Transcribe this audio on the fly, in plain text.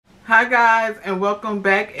Hi guys, and welcome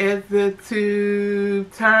back as the tube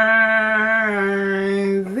turns.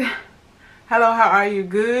 Hello, how are you?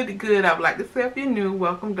 Good. I would like to say if you're new,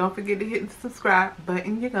 welcome. Don't forget to hit the subscribe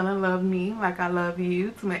button. You're gonna love me like I love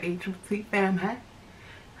you. To my AsTheTubeTurns fam,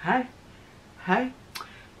 hi.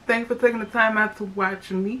 Thanks for taking the time out to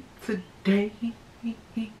watch me today.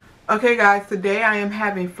 Okay guys, today I am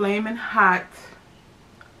having Flamin' Hot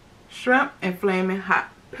shrimp and Flamin' Hot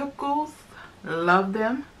pickles. Love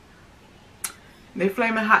them. They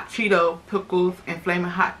Flamin' Hot Cheeto pickles and Flamin'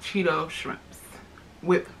 Hot Cheeto shrimps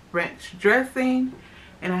with ranch dressing.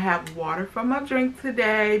 And I have water for my drink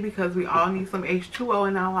today because we all need some H2O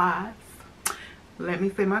in our lives. Let me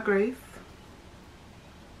say my grace.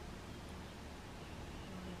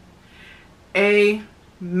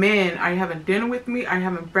 Amen. Are you having dinner with me? Are you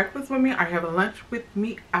having breakfast with me? Are you having lunch with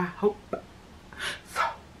me? I hope so.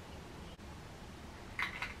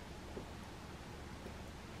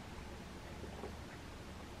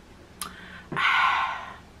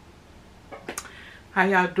 How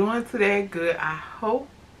y'all doing today? Good, I hope.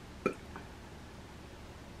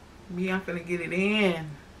 Me, I'm finna get it in.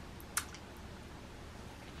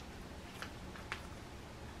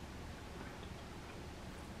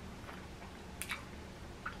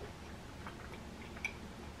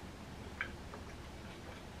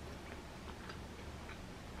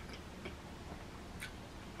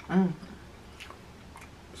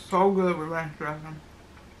 So good with ranch dressing.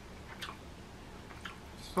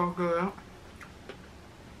 So good.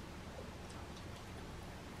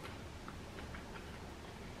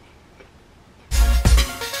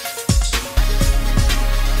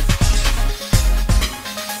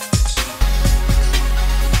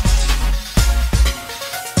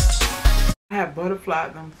 I have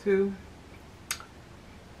butterflied them too.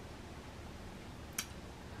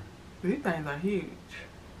 These things are huge.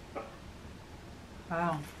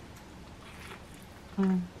 Wow.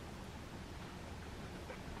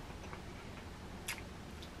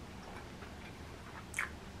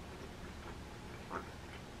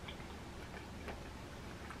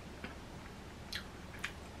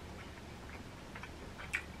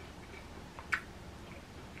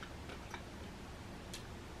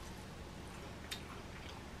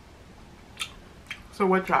 So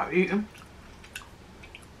what y'all eating?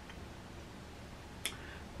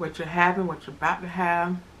 What you're having, what you're about to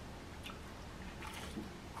have.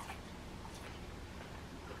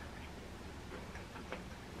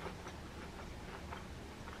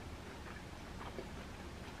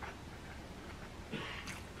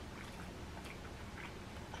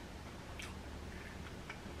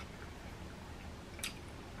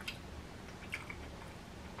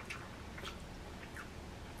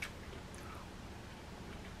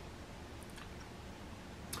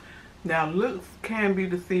 Now looks can be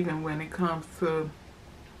deceiving when it comes to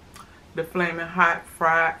the Flamin' Hot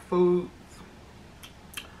fried foods.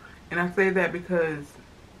 And I say that because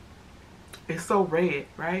it's so red,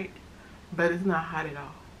 right? But it's not hot at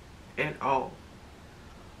all. At all.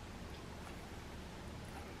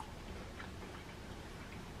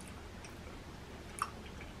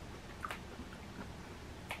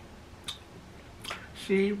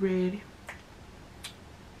 She ready.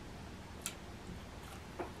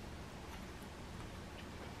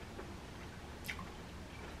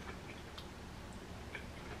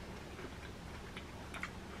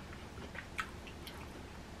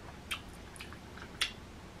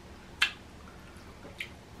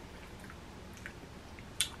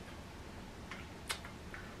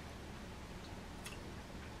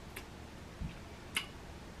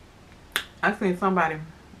 I seen somebody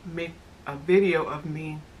make a video of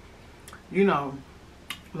me, you know,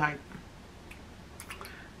 like,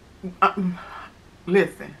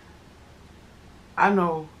 listen, I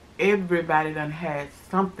know everybody done had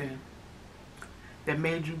something that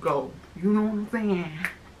made you go, you know what I'm saying?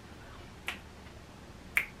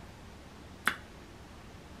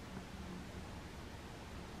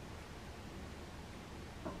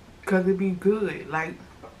 Because it be good. Like,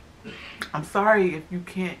 I'm sorry if you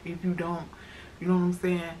can't, if you don't, you know what I'm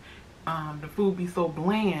saying? The food be so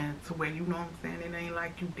bland to where, you know what I'm saying, it ain't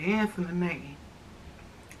like you dancing or nothing.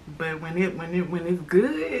 But when it's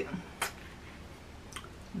good,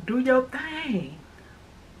 do your thing.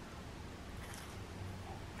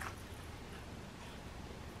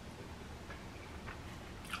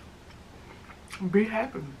 Be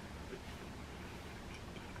happy.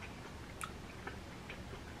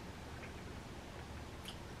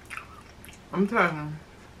 I'm telling you.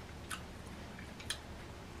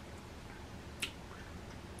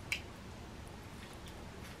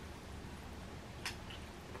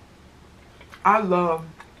 I love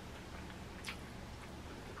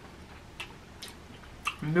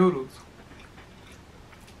noodles.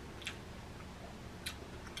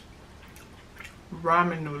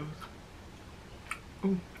 Ramen noodles.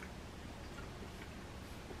 Ooh.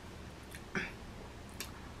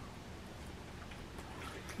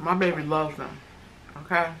 My baby loves them.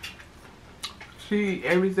 Okay? She eat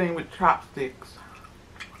everything with chopsticks.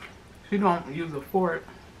 She don't use a fork.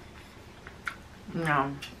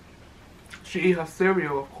 No. She eat her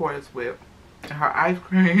cereal, of course, with her ice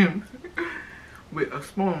cream with a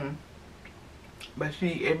spoon. But she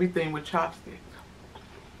eat everything with chopsticks.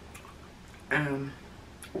 And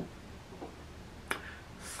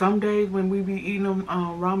some days when we be eating them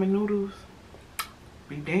ramen noodles,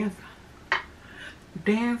 be dancing.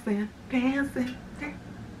 Dancing, dancing, dancing.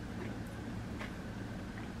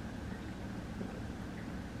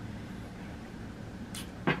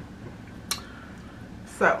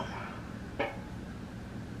 So,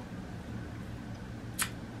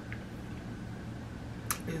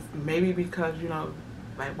 it's maybe because, you know,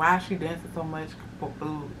 like, why is she dancing so much for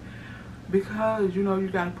food? Because, you know, you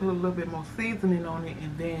gotta put a little bit more seasoning on it,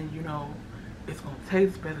 and then, you know, it's gonna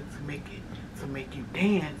taste better to make you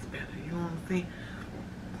dance better. You know what I'm saying?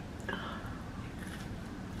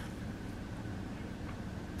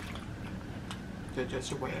 That's just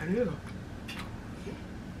the way it is.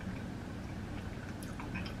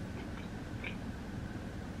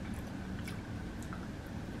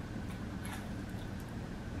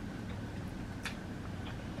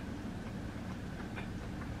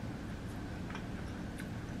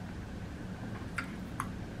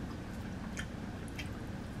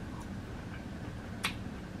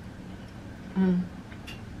 Mm.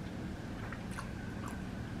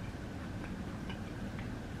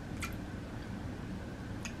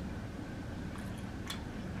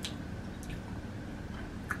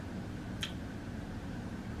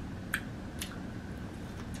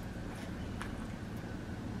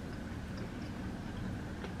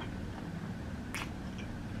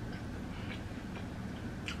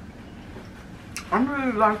 I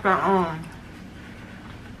really like that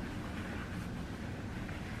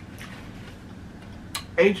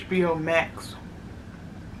HBO Max.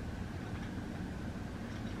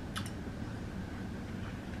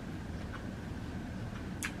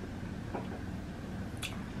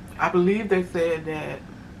 I believe they said that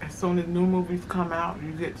as soon as new movies come out,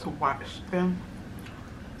 you get to watch them.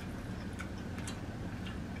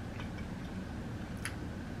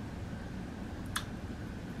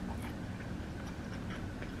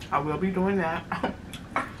 I will be doing that.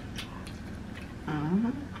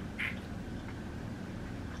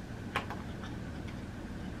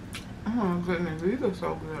 Oh my goodness, these are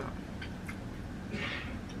so good.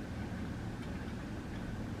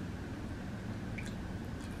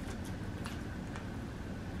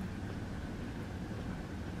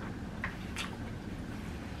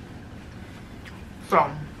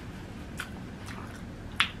 So,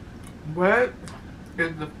 what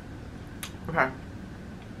is the, okay,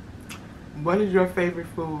 what is your favorite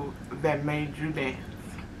food that made you dance?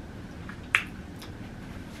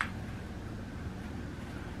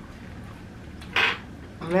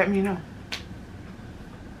 Let me know.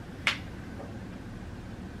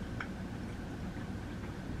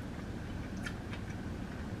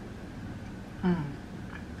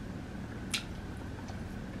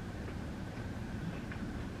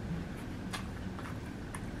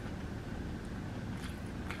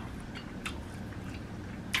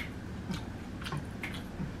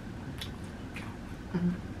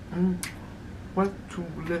 What you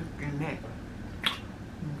looking at?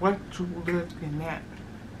 What you looking at?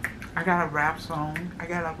 I got a rap song. I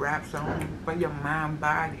got a rap song for your mind,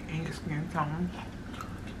 body, and your skin tone.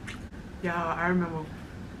 Y'all, I remember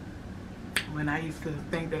when I used to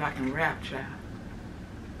think that I can rap, child.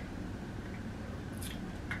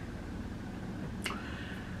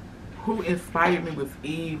 Who inspired me was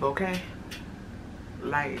Eve, okay?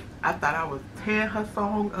 Like, I thought I was tearing her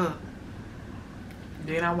song up.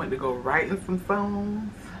 Then I went to go writing some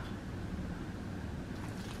songs.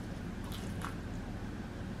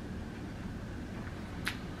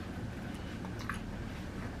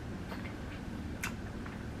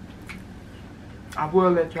 I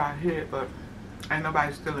will let y'all hear it, but ain't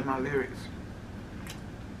nobody stealing my lyrics.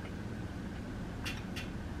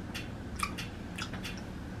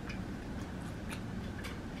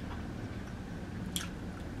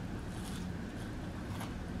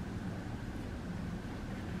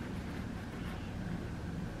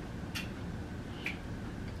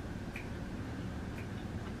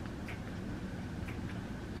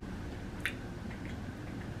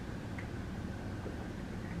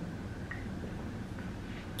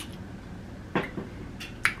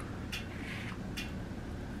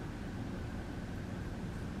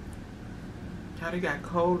 How they got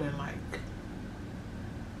cold and like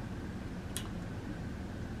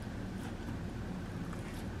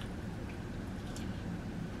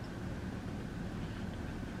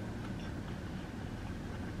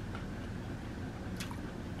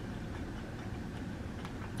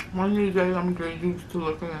one of these days I'm getting used to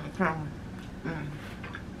looking at the camera.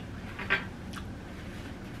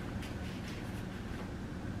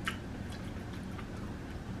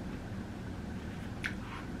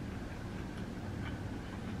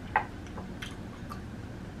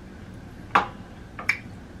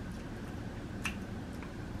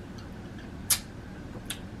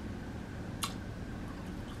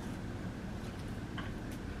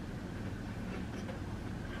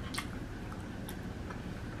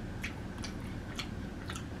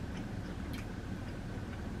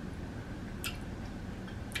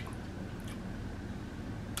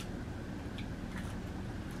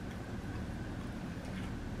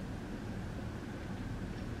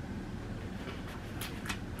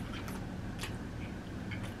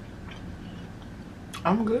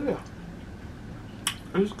 I'm good.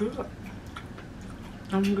 It's good.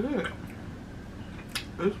 I'm good.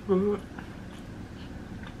 It's good.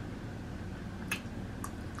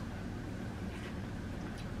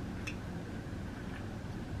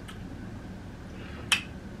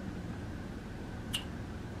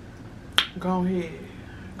 Go ahead.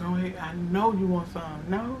 Go ahead. I know you want some.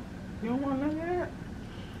 No? You don't want none of that?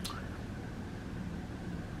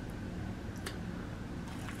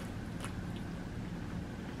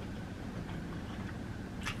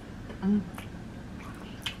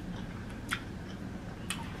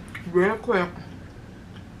 Real quick.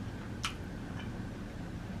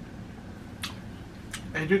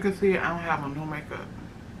 As you can see, I don't have on no makeup.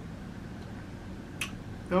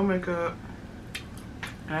 No makeup.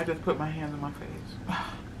 And I just put my hands on my face.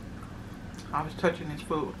 I was touching this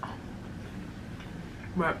food.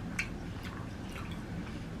 But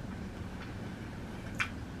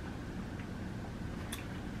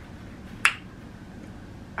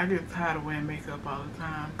I get tired of wearing makeup all the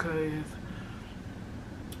time because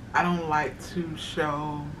I don't like to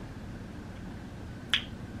show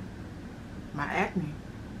my acne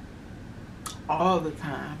all the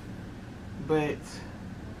time, but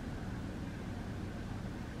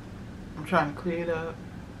I'm trying to clear it up.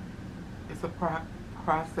 It's a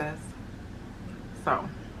process. So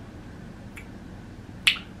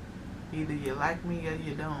either you like me or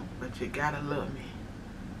you don't, but you gotta love me.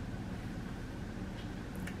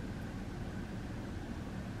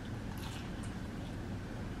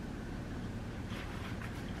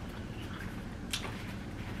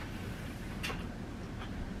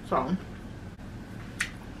 So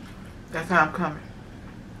that's how I'm coming.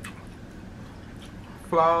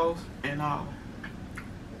 Flaws and all.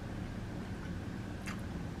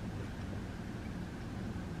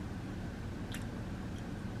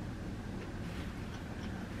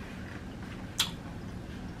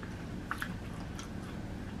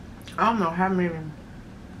 I don't know how many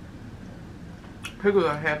pickles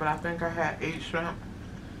I had, but I think I had 8 shrimp.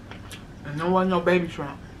 And there wasn't no baby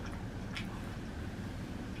shrimp.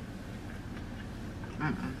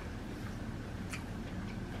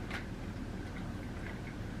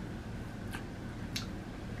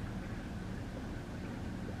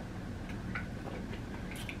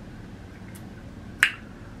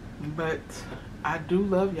 But I do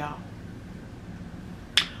love y'all.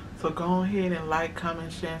 So go ahead and like,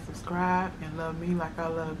 comment, share, and subscribe. And love me like I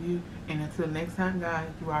love you. And until next time, guys,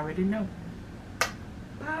 you already know.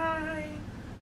 Bye.